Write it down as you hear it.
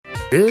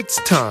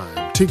It's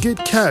time to get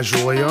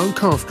casually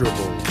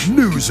uncomfortable.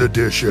 News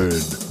Edition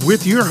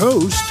with your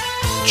host,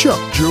 Chuck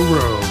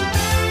Jerome.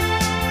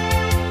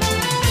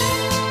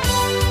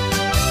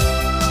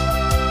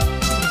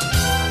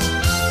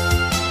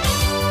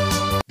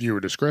 Viewer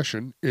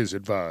discretion is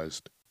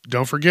advised.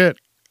 Don't forget,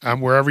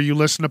 I'm wherever you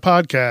listen to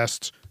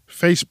podcasts,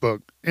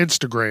 Facebook,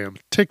 Instagram,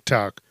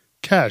 TikTok,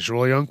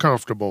 Casually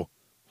Uncomfortable.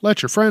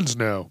 Let your friends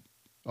know.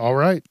 All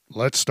right,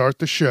 let's start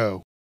the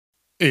show.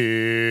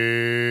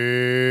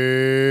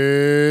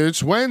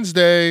 It's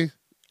Wednesday,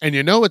 and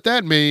you know what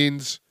that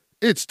means.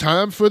 It's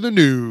time for the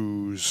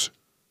news.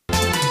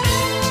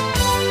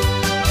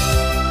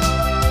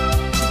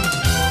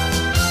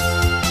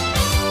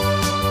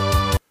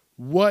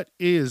 What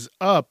is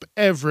up,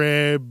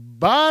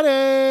 everybody?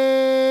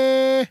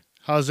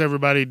 How's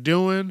everybody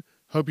doing?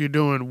 Hope you're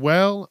doing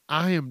well.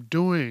 I am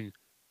doing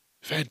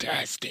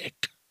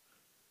fantastic.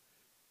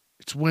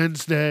 It's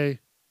Wednesday,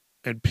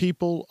 and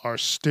people are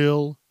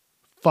still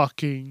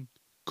fucking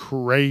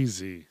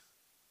crazy.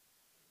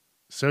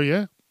 So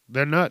yeah,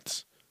 they're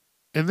nuts.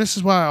 And this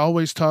is why I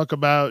always talk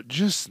about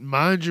just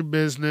mind your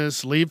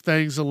business, leave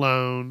things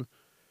alone.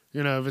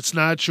 You know, if it's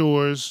not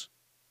yours,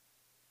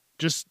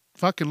 just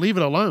fucking leave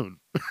it alone.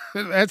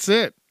 That's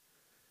it.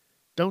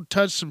 Don't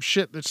touch some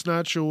shit that's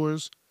not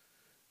yours.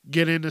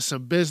 Get into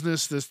some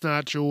business that's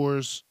not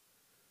yours.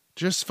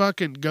 Just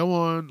fucking go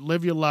on,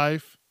 live your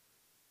life.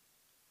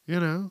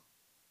 You know,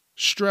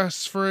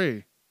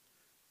 stress-free.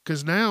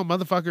 Because now,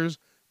 motherfuckers,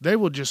 they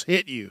will just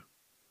hit you.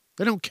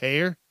 They don't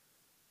care.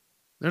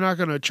 They're not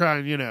going to try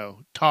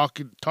and, talk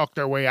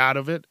their way out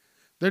of it.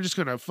 They're just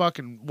going to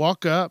fucking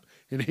walk up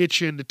and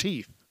hit you in the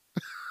teeth.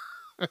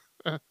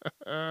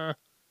 And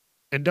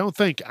don't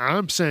think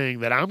I'm saying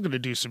that I'm going to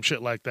do some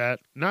shit like that.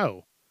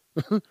 No.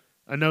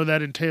 I know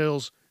that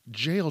entails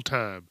jail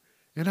time,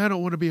 and I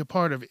don't want to be a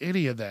part of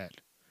any of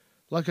that.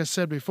 Like I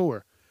said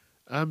before,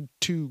 I'm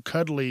too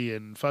cuddly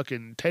and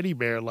fucking teddy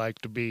bear-like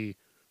to be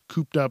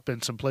cooped up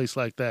in some place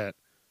like that.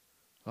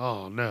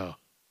 Oh, no.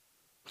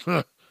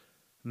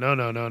 No.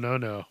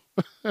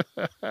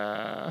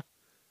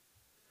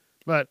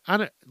 But,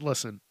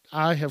 listen,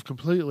 I have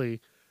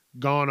completely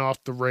gone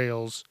off the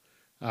rails.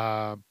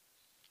 I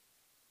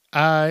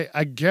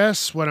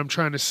guess what I'm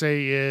trying to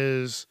say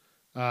is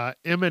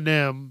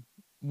M&M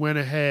went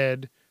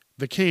ahead,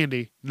 the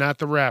candy, not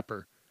the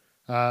rapper,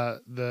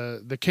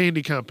 the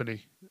candy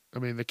company. I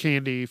mean, the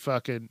candy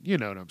fucking, you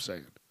know what I'm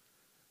saying.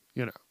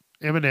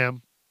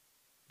 M&M.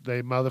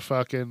 They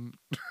motherfucking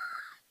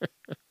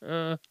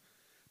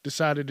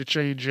decided to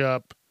change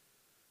up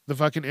the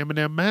fucking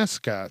M&M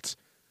mascots.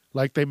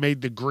 Like they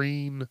made the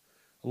green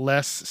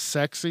less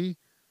sexy.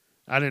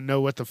 I didn't know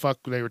what the fuck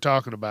they were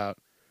talking about.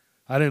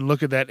 I didn't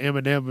look at that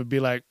M&M and be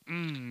like,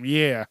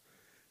 yeah.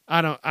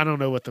 I don't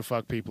know what the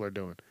fuck people are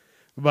doing.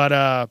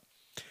 But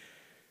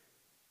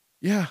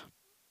yeah.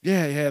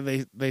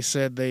 They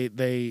said they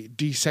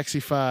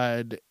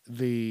desexified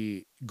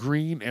the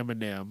green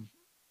M&M.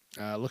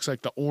 Looks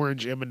like the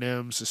orange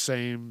M&M's the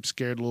same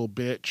scared little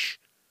bitch.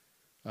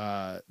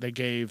 They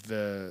gave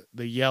the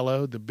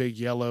yellow, the big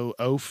yellow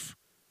oaf.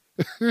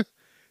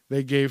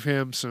 They gave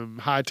him some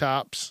high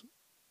tops.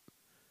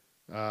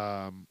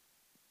 And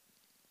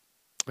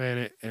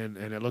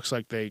it looks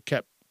like they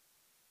kept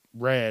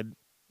red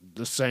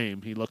the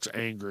same. He looks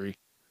angry.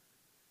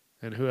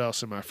 And who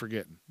else am I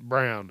forgetting?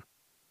 Brown.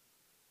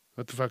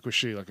 What the fuck was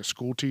she? Like a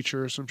school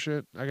teacher or some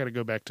shit? I got to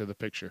go back to the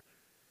picture.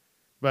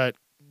 But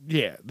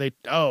yeah,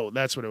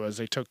 that's what it was.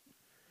 They took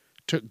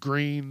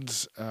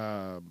Green's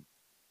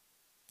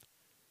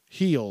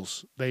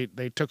heels.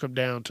 They took them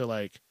down to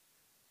like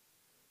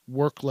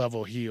work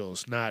level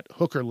heels, not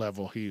hooker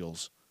level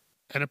heels.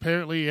 And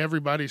apparently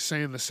everybody's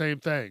saying the same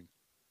thing.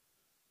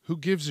 Who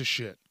gives a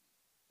shit?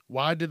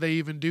 Why did they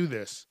even do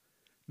this?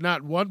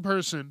 Not one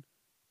person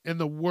in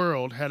the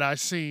world had I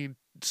seen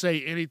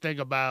say anything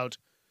about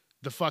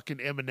the fucking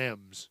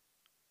M&Ms.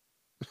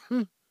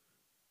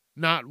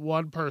 Not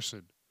one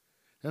person.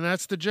 And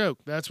that's the joke.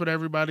 That's what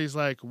everybody's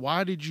like,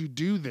 why did you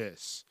do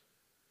this?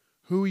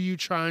 Who are you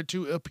trying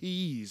to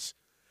appease?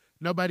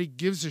 Nobody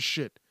gives a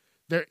shit.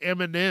 They're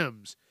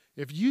M&Ms.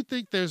 If you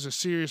think there's a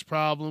serious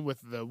problem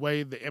with the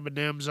way the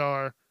M&Ms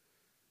are,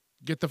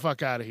 get the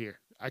fuck out of here.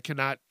 I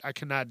cannot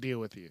deal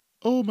with you.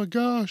 Oh my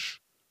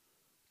gosh.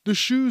 The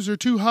shoes are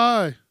too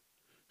high.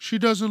 She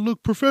doesn't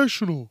look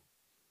professional.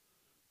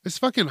 It's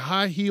fucking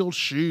high-heeled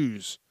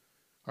shoes.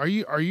 Are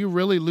you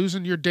really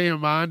losing your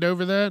damn mind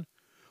over that?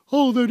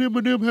 Oh, that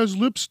M&M has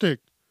lipstick.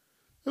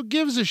 Who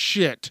gives a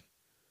shit?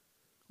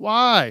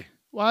 Why?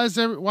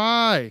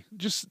 Why?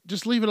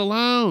 Just leave it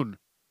alone.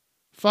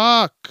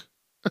 Fuck.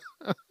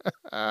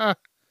 I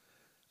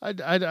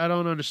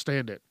don't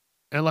understand it.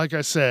 And like I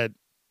said,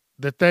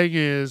 the thing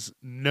is,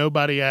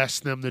 nobody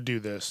asked them to do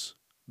this.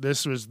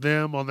 This was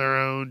them on their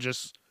own.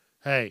 Just,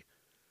 hey,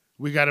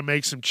 we got to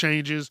make some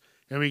changes,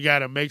 and we got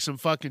to make some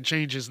fucking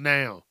changes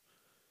now.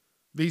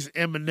 These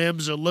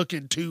M&Ms are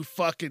looking too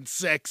fucking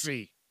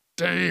sexy.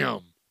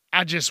 Damn.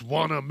 I just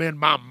want them in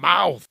my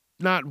mouth.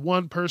 Not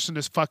one person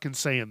is fucking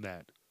saying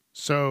that.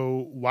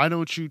 So why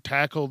don't you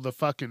tackle the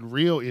fucking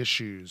real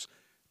issues?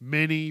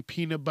 Mini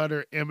peanut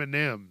butter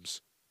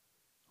M&Ms.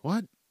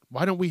 What?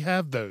 Why don't we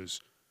have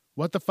those?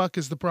 What the fuck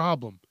is the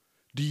problem?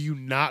 Do you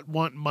not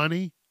want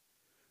money?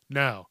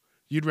 No.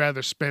 You'd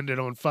rather spend it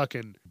on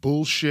fucking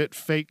bullshit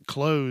fake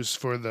clothes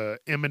for the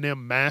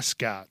M&M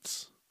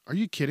mascots. Are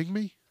you kidding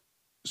me?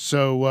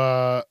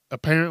 So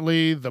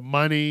apparently the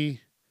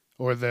money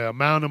or the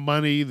amount of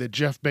money that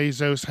Jeff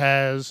Bezos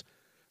has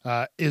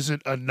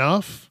isn't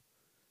enough.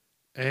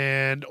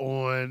 And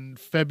on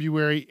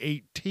February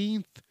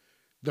 18th,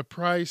 the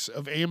price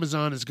of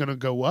Amazon is going to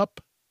go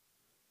up.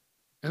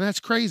 And that's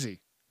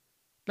crazy.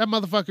 That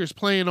motherfucker's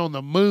playing on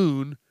the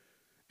moon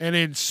and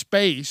in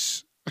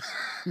space,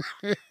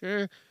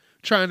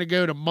 trying to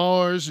go to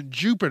Mars and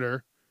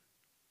Jupiter.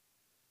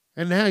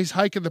 And now he's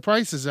hiking the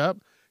prices up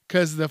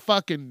because the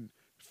fucking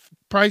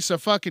price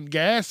of fucking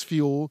gas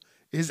fuel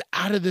is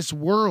out of this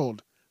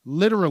world,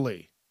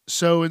 literally.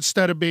 So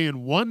instead of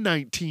being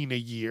 $119 a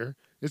year,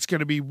 it's going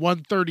to be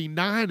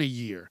 $139 a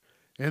year.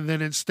 And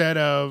then instead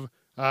of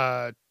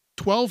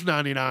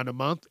 $12.99 a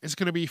month, it's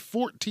going to be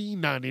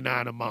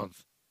 $14.99 a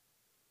month.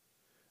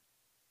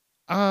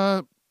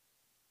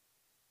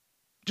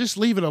 Just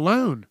leave it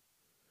alone.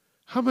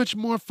 How much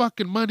more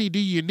fucking money do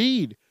you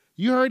need?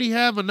 You already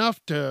have enough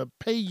to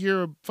pay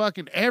your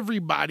fucking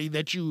everybody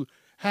that you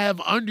have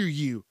under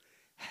you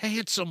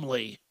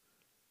handsomely.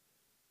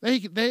 They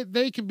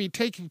can be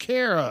taken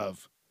care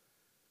of.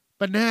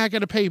 But now I got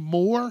to pay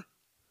more?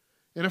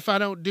 And if I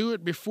don't do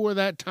it before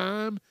that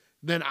time,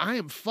 then I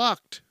am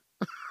fucked.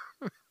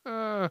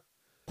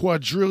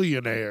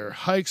 Quadrillionaire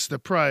hikes the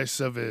price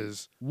of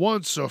his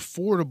once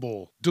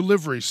affordable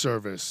delivery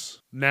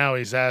service. Now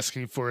he's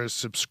asking for his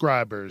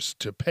subscribers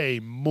to pay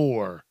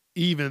more,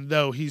 even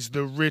though he's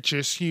the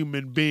richest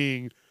human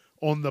being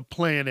on the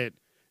planet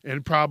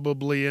and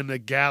probably in the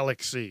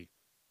galaxy.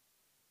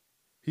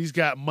 He's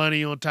got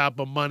money on top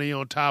of money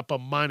on top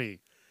of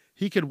money.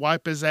 He could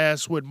wipe his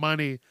ass with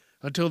money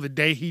until the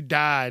day he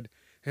died,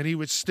 and he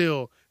would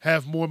still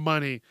have more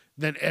money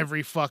than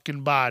every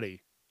fucking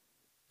body.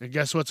 And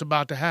guess what's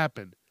about to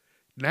happen?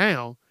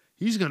 Now,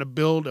 he's going to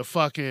build a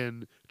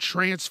fucking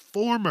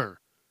transformer.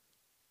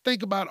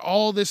 Think about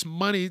all this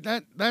money.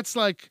 That's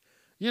like,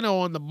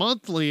 on the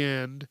monthly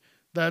end,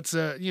 that's,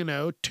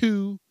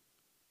 $2,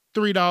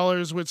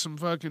 $3 with some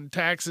fucking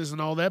taxes and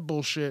all that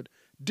bullshit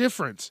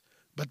difference.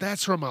 But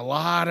that's from a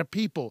lot of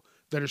people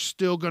that are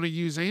still going to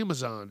use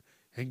Amazon.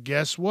 And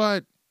guess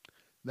what?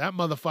 That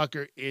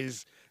motherfucker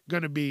is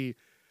going to be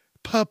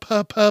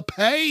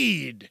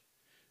paid.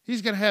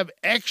 He's going to have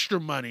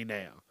extra money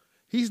now.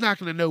 He's not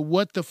going to know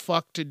what the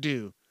fuck to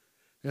do.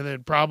 And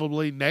then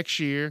probably next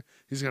year,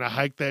 he's going to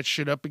hike that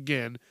shit up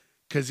again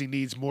because he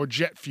needs more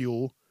jet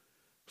fuel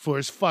for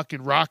his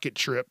fucking rocket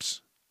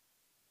trips.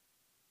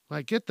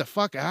 Like, get the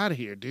fuck out of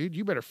here, dude.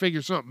 You better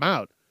figure something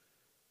out.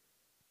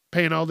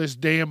 Paying all this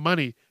damn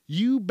money.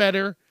 You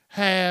better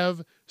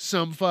have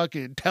some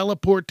fucking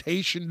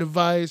teleportation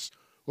device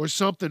or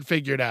something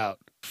figured out.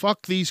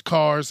 Fuck these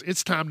cars.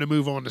 It's time to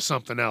move on to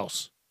something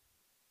else.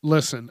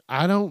 Listen,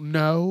 I don't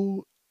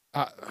know.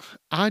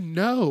 I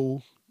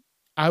know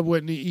I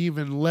wouldn't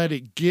even let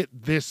it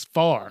get this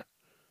far.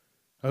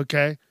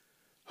 Okay?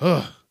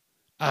 Oh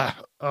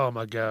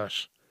my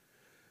gosh.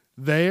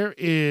 There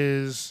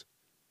is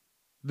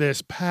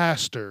this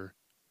pastor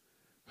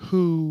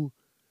who,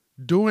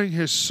 during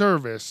his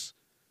service,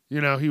 he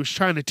was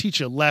trying to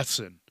teach a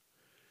lesson.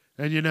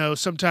 And,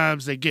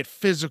 sometimes they get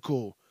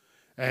physical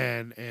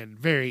and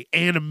very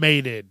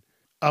animated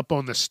up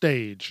on the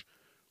stage.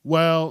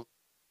 Well,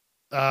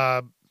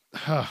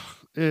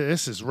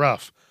 this is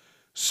rough.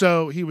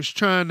 So he was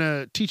trying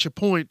to teach a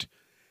point,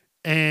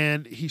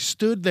 and he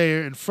stood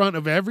there in front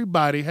of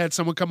everybody, had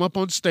someone come up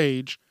on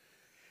stage,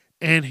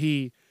 and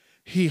he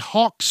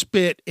hawk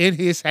spit in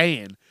his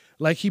hand,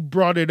 like he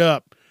brought it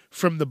up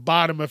from the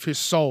bottom of his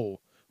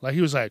soul. Like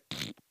he was like,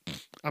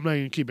 I'm not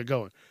even keep it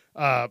going.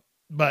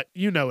 But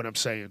you know what I'm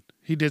saying.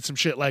 He did some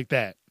shit like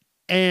that.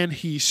 And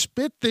he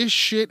spit this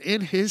shit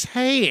in his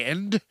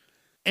hand,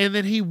 and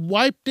then he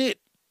wiped it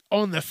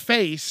on the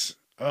face.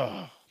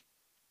 Oh,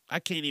 I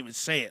can't even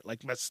say it.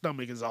 Like my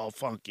stomach is all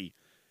funky.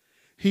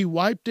 He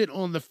wiped it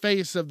on the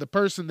face of the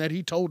person that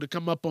he told to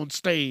come up on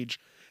stage,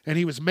 and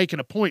he was making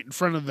a point in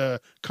front of the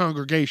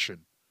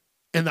congregation.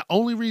 And the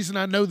only reason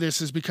I know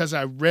this is because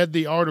I read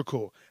the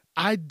article.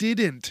 I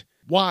didn't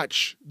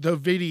watch the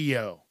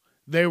video.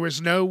 There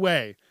was no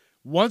way.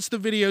 Once the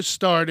video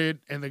started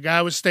and the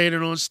guy was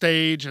standing on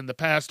stage and the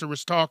pastor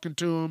was talking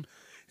to him,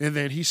 and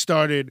then he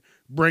started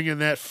bringing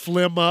that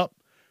phlegm up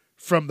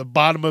from the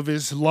bottom of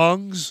his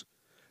lungs,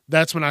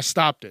 that's when I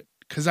stopped it.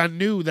 Because I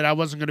knew that I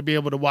wasn't going to be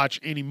able to watch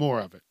any more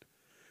of it.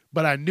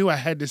 But I knew I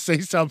had to say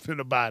something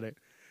about it.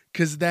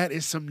 Because that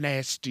is some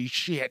nasty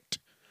shit.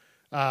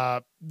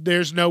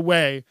 There's no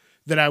way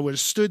that I would have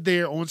stood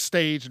there on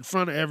stage in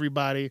front of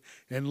everybody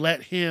and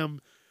let him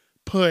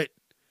put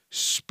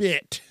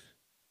spit,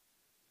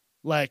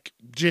 like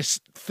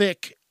just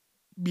thick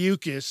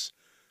mucus,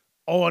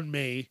 on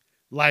me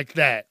like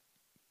that.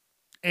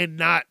 and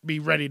not be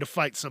ready to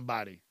fight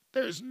somebody.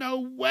 There's no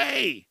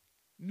way.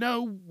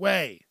 No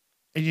way.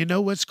 And you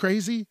know what's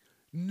crazy?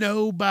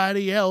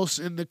 Nobody else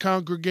in the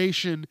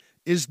congregation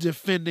is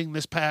defending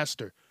this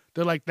pastor.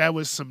 They're like, that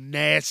was some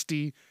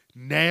nasty,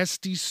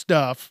 nasty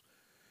stuff.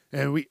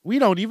 And we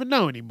don't even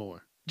know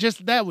anymore.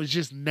 That was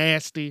just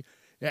nasty.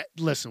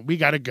 Listen, we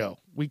got to go.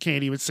 We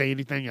can't even say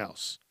anything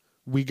else.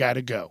 We got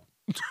to go.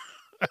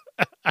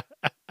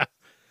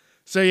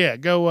 So yeah,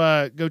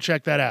 go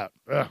check that out.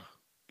 Ugh,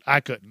 I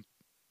couldn't.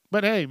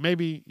 But hey,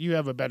 maybe you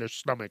have a better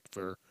stomach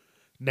for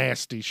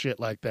nasty shit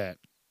like that.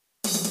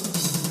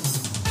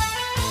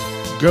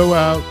 Go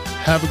out,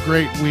 have a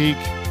great week,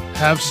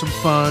 have some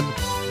fun,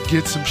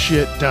 get some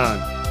shit done.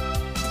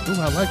 Ooh,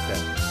 I like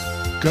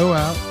that. Go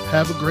out,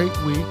 have a great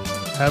week,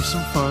 have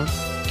some fun,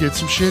 get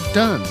some shit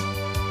done.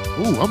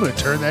 Ooh, I'm going to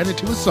turn that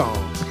into a song.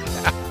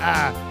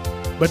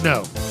 But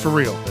no, for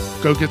real,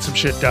 go get some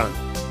shit done.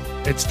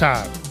 It's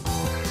time.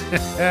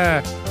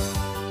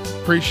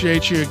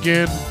 Appreciate you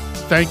again.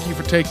 Thank you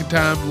for taking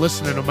time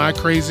listening to my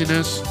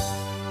craziness.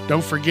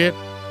 Don't forget,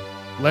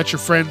 let your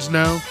friends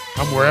know.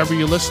 I'm wherever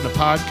you listen to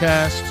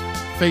podcasts,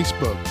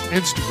 Facebook,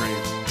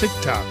 Instagram,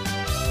 TikTok,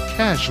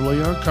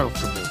 Casually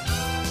Uncomfortable.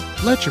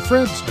 Let your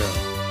friends know.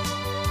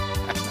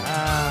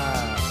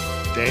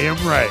 Damn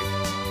right.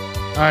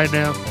 All right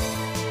now,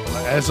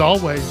 as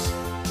always,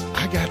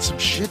 I got some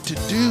shit to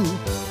do,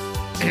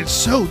 and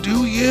so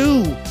do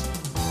you.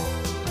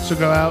 So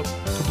go out,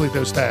 complete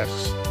those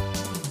tasks.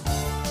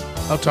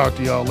 I'll talk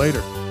to y'all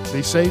later.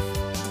 Be safe,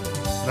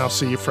 and I'll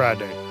see you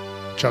Friday.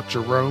 Chuck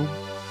Jerome,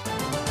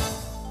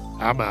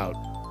 I'm out.